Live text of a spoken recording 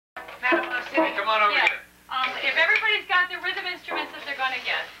Panama City. Come on over here. If everybody's got the rhythm instruments that they're going to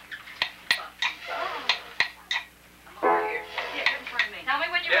get. I'm over here. Yeah, in front of me. Tell me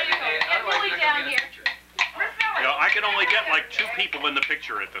when you're ready to go. Get Willie down here. Where's Billy? You know, I can only get like 2 people in the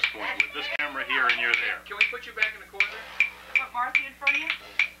picture at this point, with this camera here and you're there. Can we put you back in the corner? Put Marcy in front of you?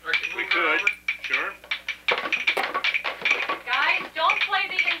 Or can We move her could, over? sure. Guys, don't play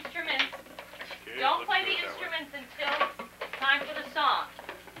the instruments. Okay, Don't let's play do the it that way. instruments until time for the song.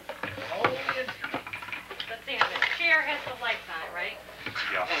 Hold the instrument. Let's see, the chair has the lights on it, right?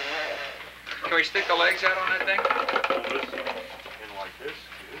 Yeah. Can we stick the legs out on that thing? Hold this in like this.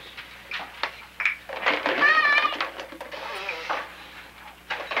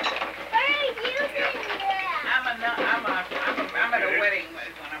 Yes. I'm at a wedding when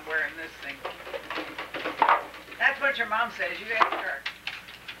I'm wearing this thing. That's what your mom says. You asked her.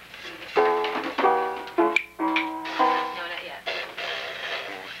 No, not yet.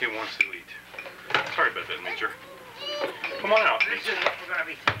 He wants to eat. Sorry about that, Major. Come on out, This Major. is what we're going to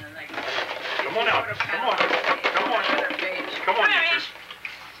be singing next. Come on out. Come on. Come on. Come on, Major.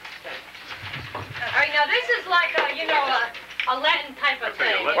 All right, now this is like a, you know, a Latin type of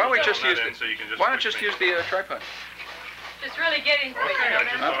thing. Why don't we just use it? So you can just Why don't switch just use the tripod? Just really getting to it, Okay, you know, I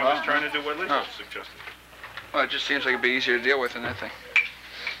just man. thought I was trying to do what Liz Oh. suggested. Well, it just seems like it'd be easier to deal with than that thing.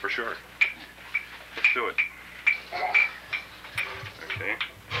 For sure. Let's do it. Okay.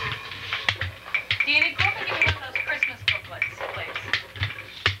 Danny, go up and give me one of those Christmas booklets, please.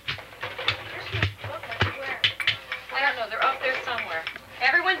 Christmas booklets where? I don't know, they're up there somewhere.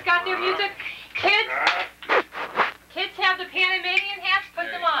 Everyone's got their music. Kids have the Panamanian hats, put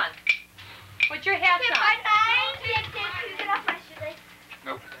them on. Put your hats on.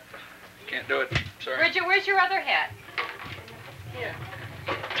 Nope. Can't do it. Sorry. Bridget, where's your other hat? Here.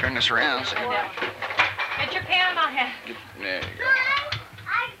 Turn this around. So. Get your Panama hat. There you go.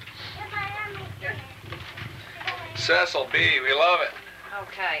 Cecil B, we love it.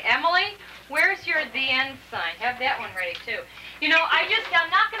 Okay, Emily, where's your the end sign? Have that one ready too. You know, I'm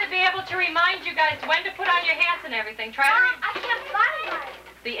not going to be able to remind you guys when to put on your hats and everything. Try to I can't find one.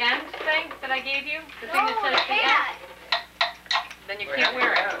 the end thing that I gave you, the thing that says the end. Then you can't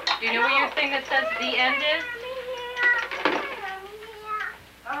wear it. Do you know where your thing that says the end is?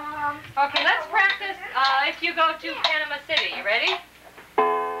 Okay, let's practice if you go to Panama City. You ready?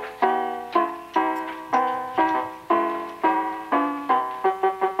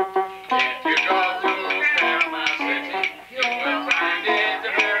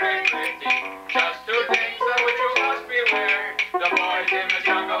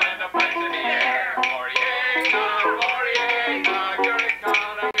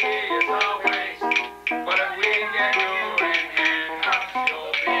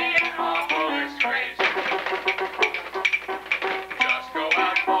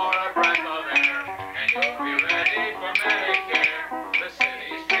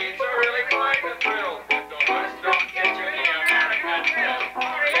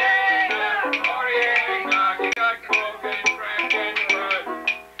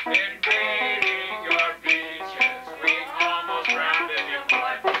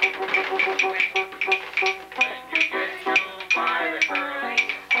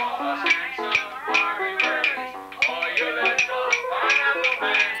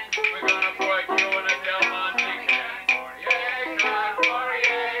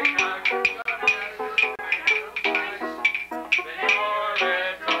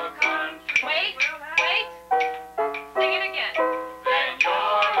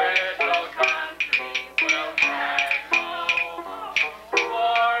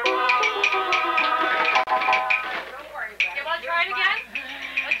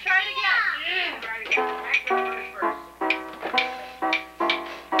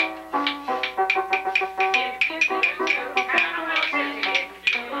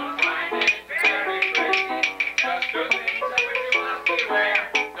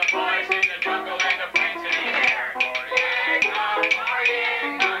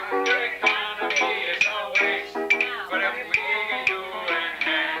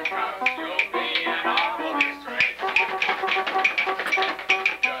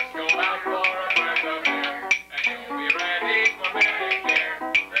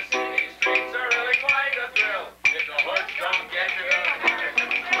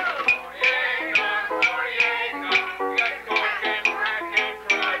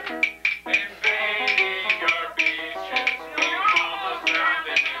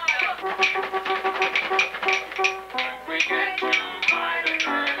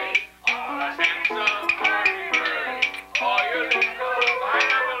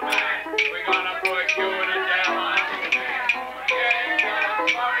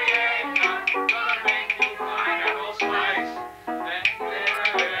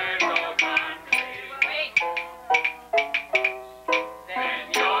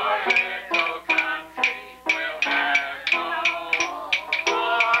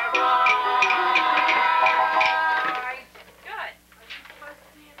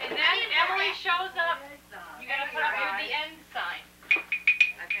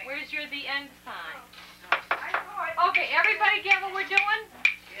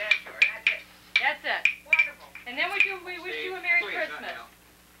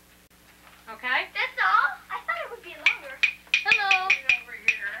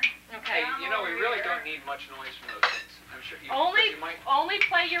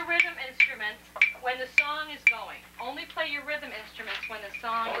 play your rhythm instruments when the song is going. Only play your rhythm instruments when the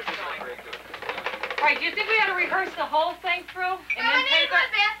song is going. All right, do you think we ought to rehearse the whole thing through? And then I need to tape go to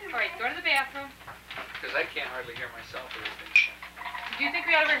it? the bathroom. All right, go to the bathroom. Because I can't hardly hear myself. Do you think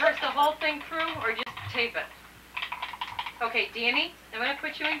we ought to rehearse the whole thing through or just tape it? Okay, Danny, I'm going to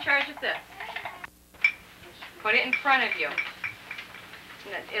put you in charge of this. Put it in front of you.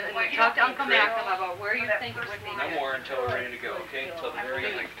 And talk to Uncle Malcolm about where you think it would be. No more until we're ready to go, okay? Until the very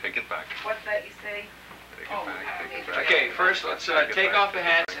end. Take it back. What's that you say? Take it back. Take it back. Okay, first let's take off the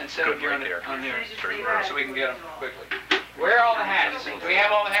hats and set them Good, here right on there Straight row. so we can get them quickly. Where are all the hats? Do we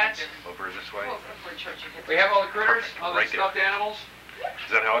have all the hats? Over this way. We have all the critters? All the Right there. stuffed animals?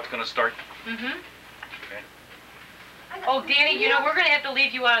 Is that how it's going to start? Mm-hmm. Okay. Oh, Danny, you know, we're going to have to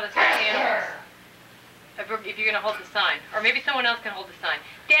leave you out of the stuffed animals. If you're going to hold the sign. Or maybe someone else can hold the sign.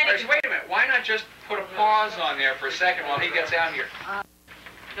 Danny, Wait a minute. Why not just put a pause on there for a second while he gets out here?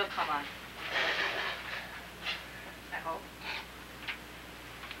 it'll come on. I hope.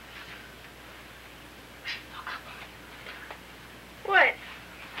 What?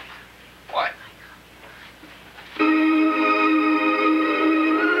 What?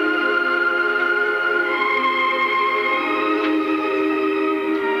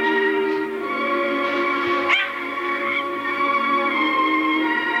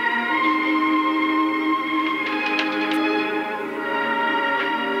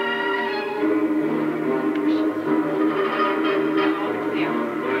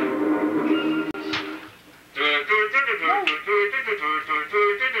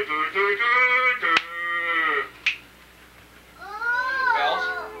 Bells?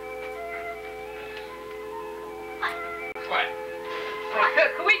 What?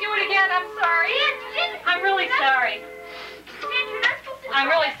 Could we do it again? I'm sorry. I'm really sorry. I'm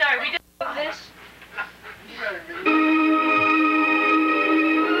really sorry. We just this.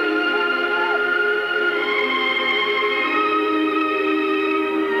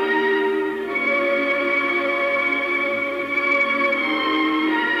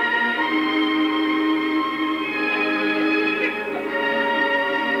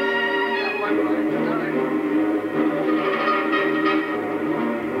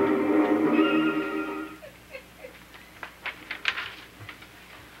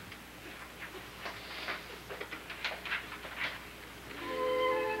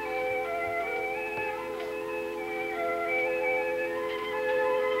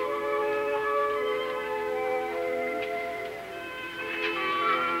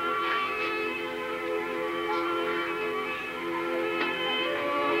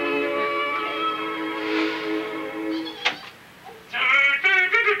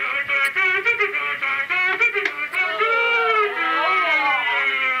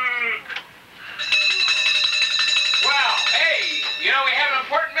 Well, hey, you know, we have an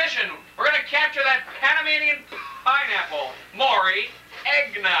important mission. We're going to capture that Panamanian pineapple, Nori,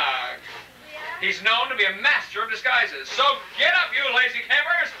 Eggnog. He's known to be a master of disguises. So get up, you lazy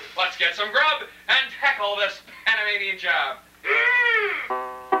campers. Let's get some grub and tackle this Panamanian job.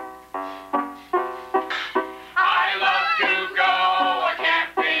 I love to go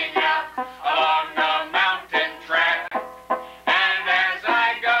a-camping out along the mountain track. And as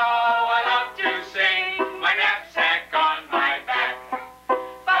I go, I love to sing my knapsack on my back.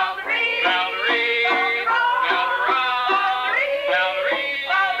 Balderee, Balderee, Balderee, Balderee,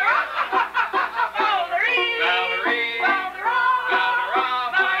 Balderee,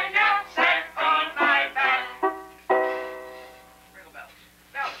 Balderee, my knapsack on my back. Wriggle bells.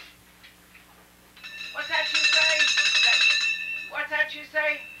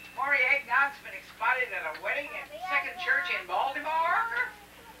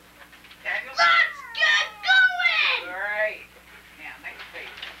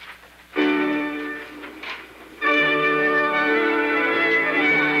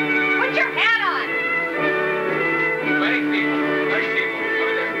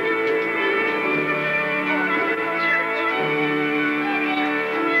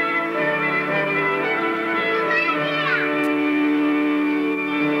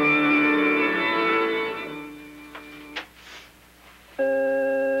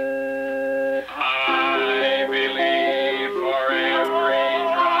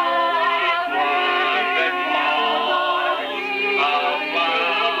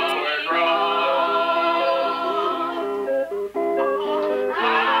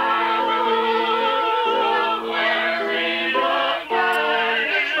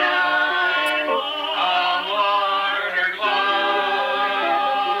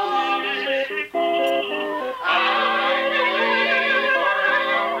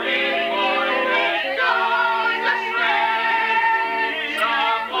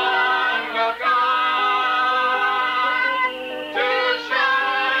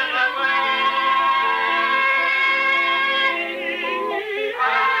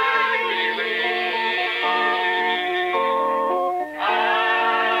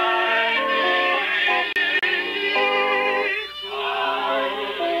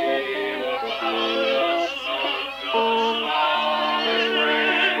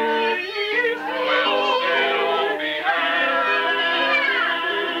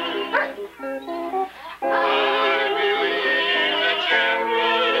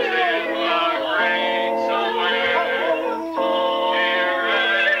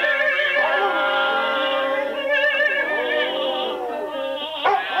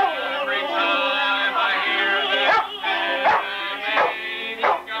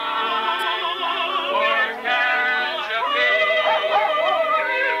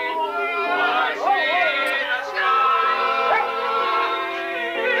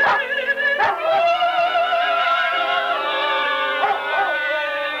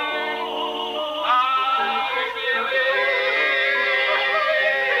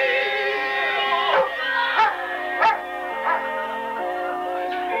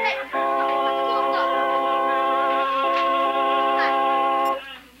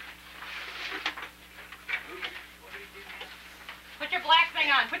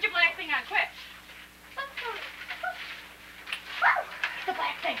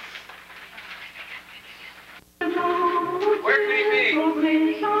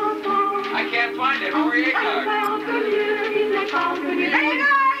 Nori Eggnog. Hey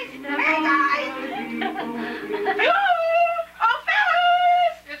guys! Hey guys! Oh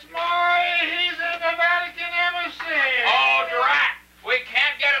fellas! It's Nori. He's in the Vatican Embassy. Oh, drat! We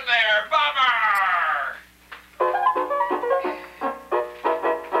can't get him there. Bummer!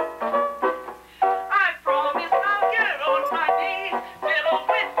 I promise I'll get on my knees, fiddle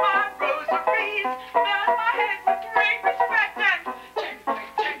with my rosaries, bow my head with great respect and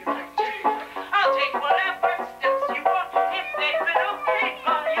I'll take whatever steps you want if they've been okayed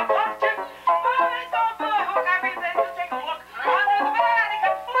by your conscience. Eyes on the hook, I've been there to take a look under the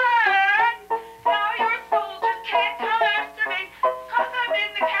Vatican flag. Now your soldiers can't come after me, 'cause I'm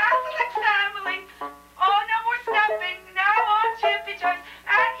in the Catholic family. Oh, no more stepping, now on chippy toes.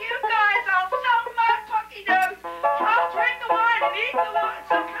 And you guys, I'll sum my pucky nose. I'll drink the wine and eat the wine.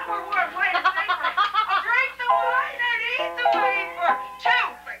 Some number word, wait a second. I'll drink the wine and eat the wafer. 2,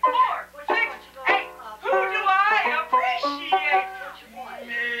 4, 6, 8. Who do I appreciate?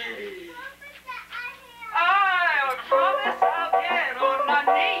 Me. I promise I'll get on my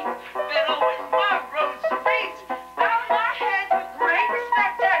knees, fiddle with my rosaries, bow my head with great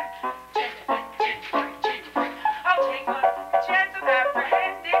respect and I'll take my chance of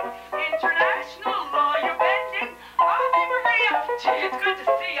apprehending international law you're bending. Ave Maria, gee, it's good to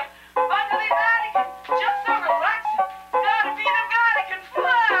see ya. Under the Vatican, just so relaxing. Gotta be the Vatican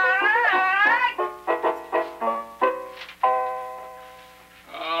flag.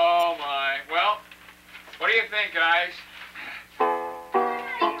 Oh, my. Well, what do you think, guys? He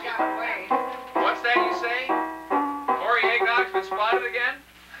got away. What's that you say? Nori Eggnog's been spotted again?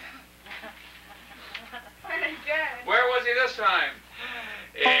 Where was he this time?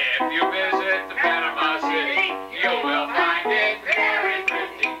 If you visit the Panama City, you will find it very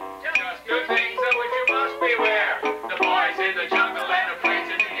thrifty. Just two things of which you must beware: the boys in the jungle and the planes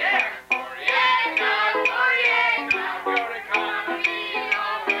in the air. Nori Eggnog, your economy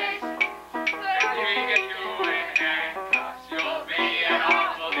always. If we get you in handcuffs, you'll be an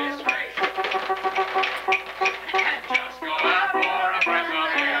awful disgrace. Just go out for a breath of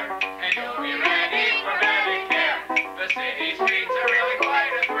air, and you'll be ready for Medicare. The city streets are really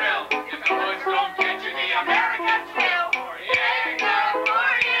quite a thrill. If the hoods don't get you the American thrill. Nori Eggnog,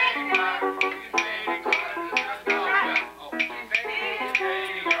 Nori Eggnog.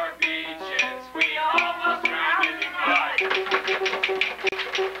 Invading your beaches, we almost drowned in mud.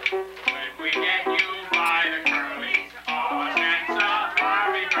 When we get you by the curlies, oh, and some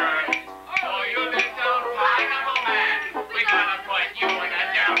Harvey birdies. Oh, you little pineapple man, we gonna put you in a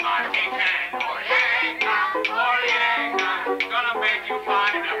Del Monte can. Nori Eggnog, gonna make you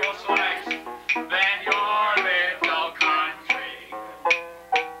pineapple slice. Then your little country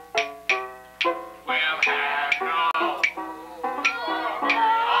will have no.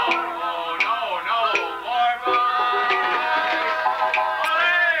 More boys.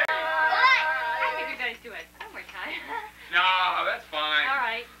 I think you guys do it one more time. No, that's fine. All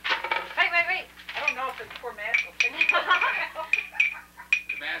right. Wait. I don't know if this poor man will fix it.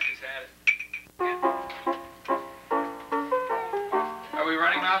 The master's had it. Are we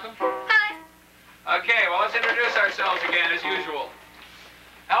running, Malcolm? Hi. Okay, well, let's introduce ourselves again as usual.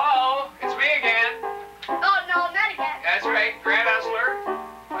 Hello, it's me again. Oh, no, not again. That's right, Grant Essler.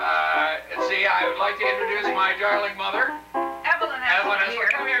 Let's see, I would like to introduce my darling mother, Evelyn Evelyn Essler Essler. here.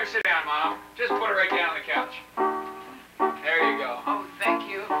 Come here, sit down, Mom. Just put her right down on the couch. There you go. Oh, thank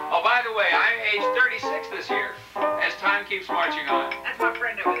you. Oh, by the way, I'm age 36 this year, as time keeps marching on. That's my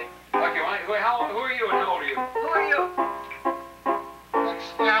friend over there. Okay, who are you and how old are you? Who are you?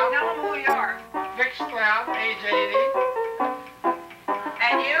 Tell them who you are. Vic Stroud, age 80.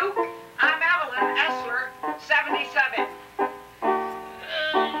 And you? I'm Evelyn Essler, 77.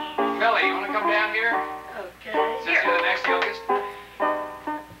 Billy, you want to come down here? Okay. Since you're the next youngest?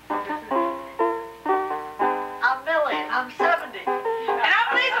 I'm Millie. I'm 70. And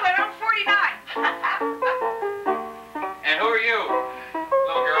I'm Elizabeth, I'm 49. And who are you?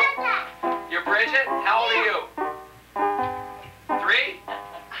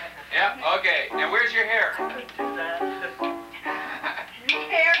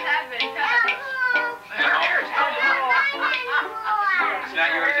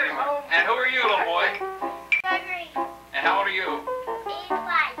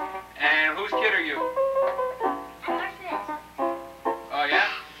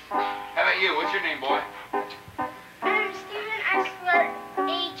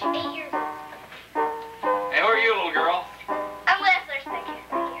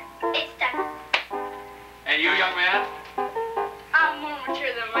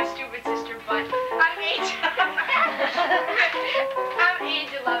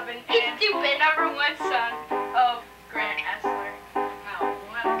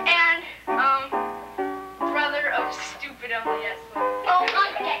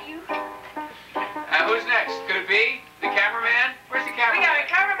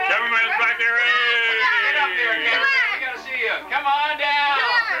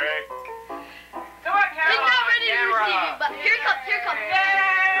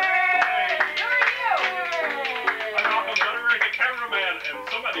 and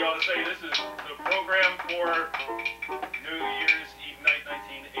somebody ought to say this is the program for New Year's Eve night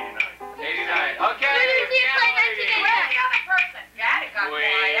 1989. 89. Okay. New Year's Eve night 1989. Where's the other person? Daddy got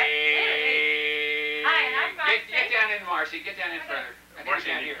quiet. Hi, I'm Get down in, Marcy. Get down in further. I think Marcy,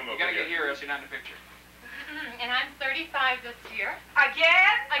 you're down you here. come You over gotta here. get here or else you're not in the picture. And I'm 35 this year.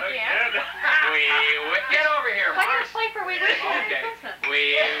 Again? Again. Get over here, Why don't Marcy. you play for We Wish You a Merry Okay. Christmas?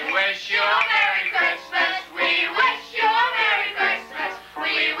 We wish you a Merry Christmas. We wish you a Merry Christmas.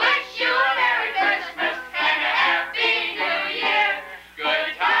 We wish you a Merry Christmas and a Happy New Year.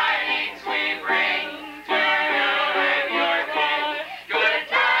 Good tidings we bring to you and your king. Good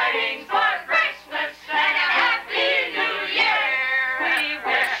tidings for Christmas and a Happy New Year. We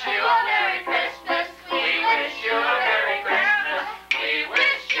wish you a Merry Christmas. We wish you a Merry Christmas. We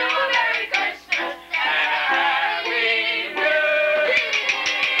wish you a Merry Christmas and a Happy New Year.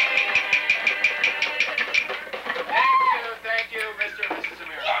 Thank you, Mr. and Mrs.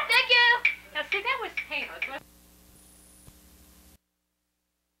 America. Thank you. Now, see, that was painless, wasn't it?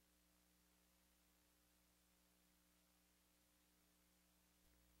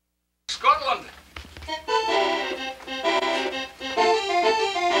 Scotland.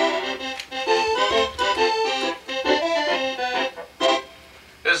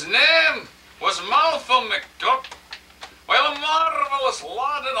 His name was Malcolm McDuck. Well, a marvellous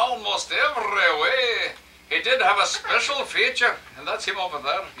lad in almost every way. He did have a special feature, and that's him over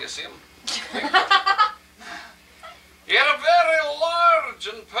there. You see him? He had a very large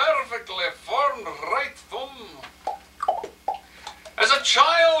and perfectly formed right thumb. As a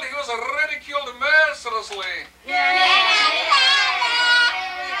child, he was ridiculed mercilessly.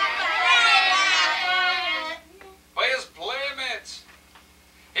 By his playmates.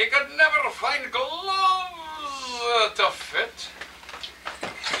 He could never find gloves to fit.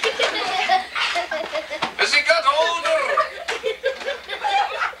 As he got older,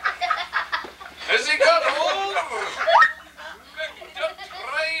 McDuck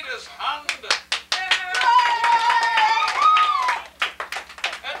tried his hand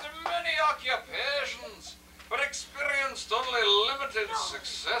at many occupations, but experienced only limited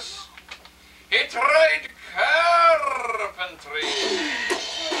success. He tried carpentry,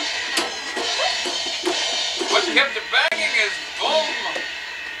 but kept banging his bum.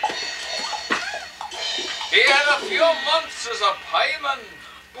 He had a few months as a pieman.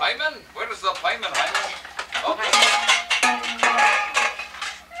 Pieman? Where is the pieman, Hyman? Oh.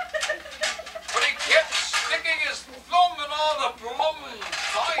 But he kept sticking his thumb in all the plum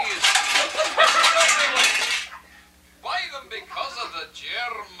thighs. Nothing would buy them because of the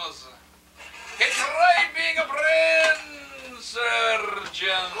germs. He tried being a brain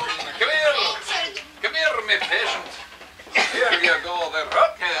surgeon. Come here, my patient. Here you go there.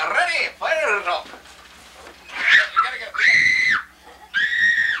 Okay, ready? Fire it up. You gotta get...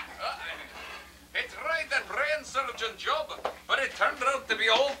 He tried that brain surgeon job, but it turned out to be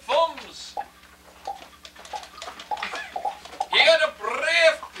old thumbs. He had a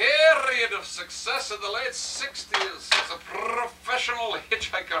brief period of success in the late 60s as a professional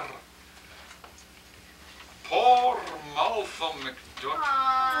hitchhiker. Poor Malcolm McDuck.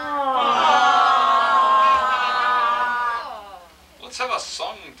 Let's have a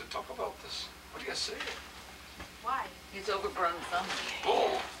song to talk about this. What do you say? Why? His overgrown thumb.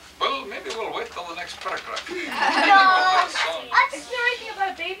 Oh, well, maybe we'll wait till the next paragraph. No. Is there anything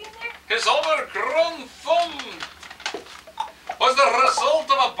about a baby in there? His overgrown thumb was the result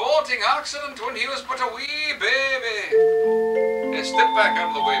of a boating accident when he was but a wee baby. Hey, step back out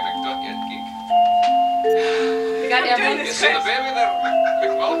of the way, McDuck, you geek. We got everything. You see the baby there,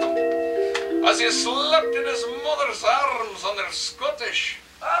 McMalcolm? As he slept in his mother's arms on their Scottish.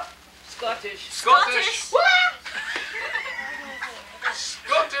 Scottish. Scottish.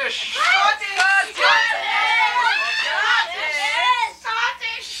 Scottish.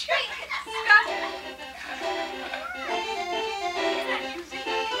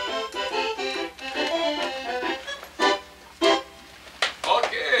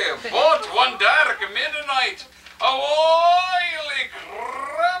 Okay, but one dark midnight, a wily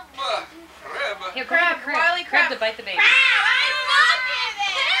crab. Here, grab the crab. Wily crab. Crab to bite the baby.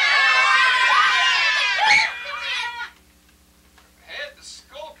 Head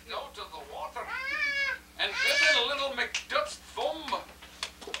skulked out of the water and bit in little McDuck's thumb.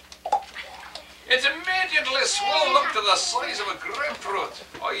 It immediately swelled up to the size of a grapefruit.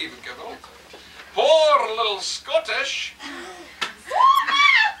 I even giggled. Poor little Scottish. What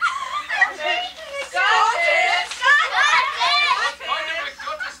kind of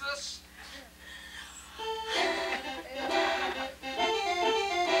McDuck is this?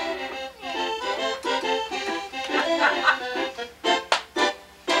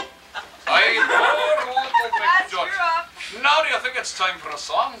 it's time for a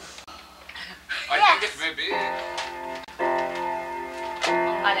song. I think it may be.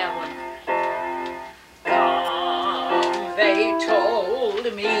 I know one. Come, they told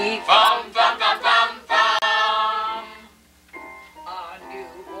me. Thumb, thumb, thumb, thumb, thumb. A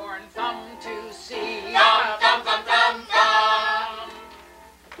newborn thumb to see. Thumb, thumb, thumb, thumb, thumb.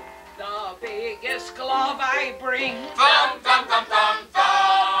 The biggest glove I bring. Thumb, thumb, thumb, thumb,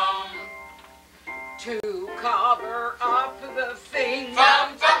 thumb. To cover up the thing.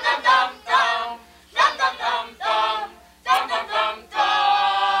 Thumb, thumb, thumb, thumb, thumb. Thumb, thumb, thumb, thumb. Thumb, thumb, thumb,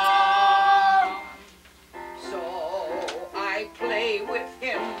 thumb. So I play with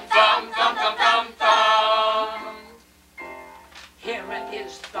him. Thumb, thumb, thumb, thumb, thumb. Him and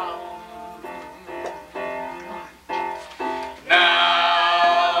his thumb.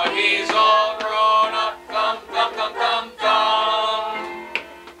 Now he's all grown up. Thumb, thumb, thumb, thumb, thumb.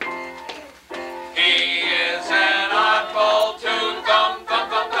 He is an oddball too. Thumb, thumb,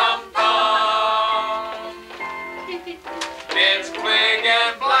 thumb, thumb, thumb. It's big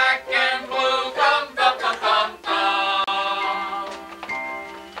and black and blue. Thumb, thumb, thumb, thumb, thumb.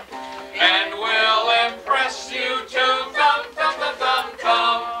 And will impress you too. Thumb, thumb, thumb, thumb,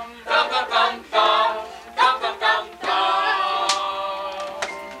 thumb. Thumb, thumb, thumb, thumb. Thumb, thumb, thumb, thumb.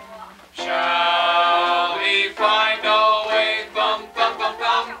 Shall he find a way? Thumb, thumb, thumb,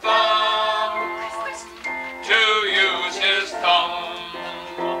 thumb, thumb. To use his thumb.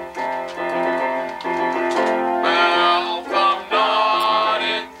 Well, thumb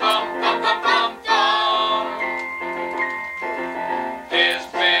nodded. Thumb, thumb, thumb, thumb, thumb. His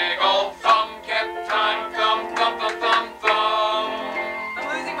big old thumb kept time. Thumb, thumb, thumb, thumb, thumb. I'm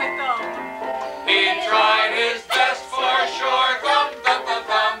losing my thumb. He tried his best for sure. Thumb, thumb, thumb,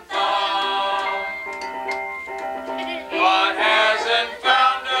 thumb, thumb. But hasn't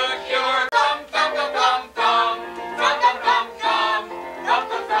found a cure. Thumb, thumb, thumb, thumb, thumb. Thumb, thumb, thumb, thumb. Thumb,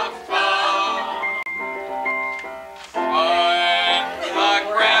 thumb, thumb, thumb. When the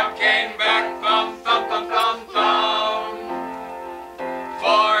crab came back, thumb, thumb, thumb, thumb, thumb.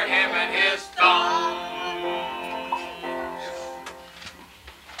 For him and his thumb.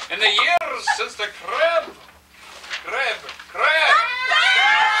 In the years since the crab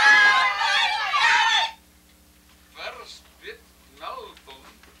first bit Malcolm,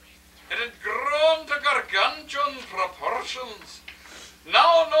 it had grown to gargantuan proportions.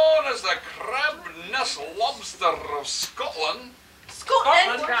 Now known as the crab nest lobster of Scotland,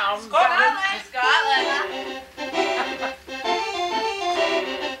 Scotland. Scotland.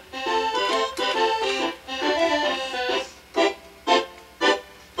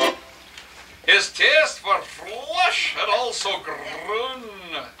 his taste for flesh had also grown.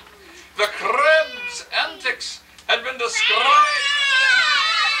 The crab's antics had been described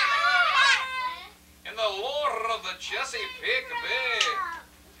in the lore of the Chesapeake Bay.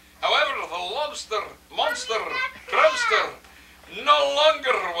 However, the lobster monster, crabster, no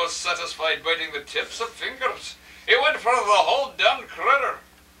longer was satisfied biting the tips of fingers. He went for the whole damned critter.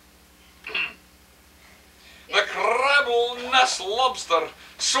 The crab nest lobster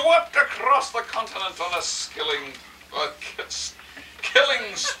swept across the continent on a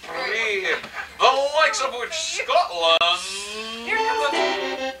killing spree, the likes of which Scotland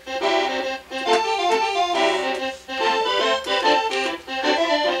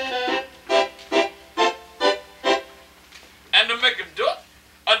and McDuck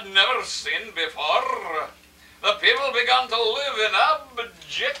had never seen before. The people began to live in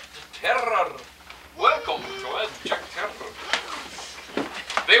abject terror. Welcome to abject terror.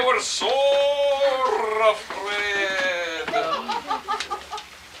 They were sore afraid. They were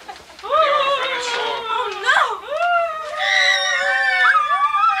very sore. Oh no!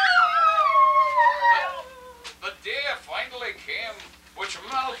 The day finally came, which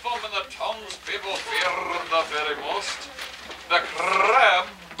Malcolm and the townspeople feared the very most. The crab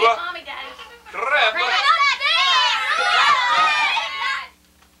Mommy, Daddy.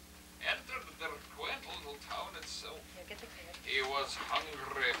 entered their quaint little town itself. He was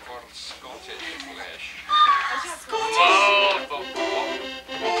hungry for Scottish flesh. Malcolm.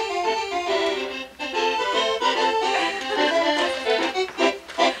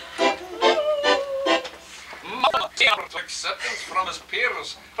 Acceptance from his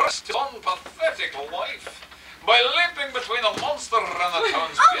peers, risked his own pathetic life by leaping between the monster and the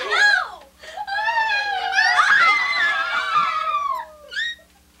townspeople.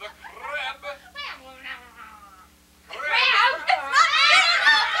 The crab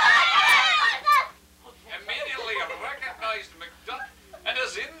immediately recognized McDuck and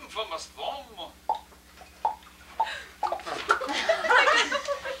his infamous thumb.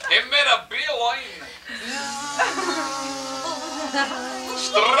 He made a beeline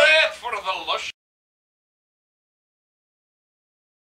Straight for the lush.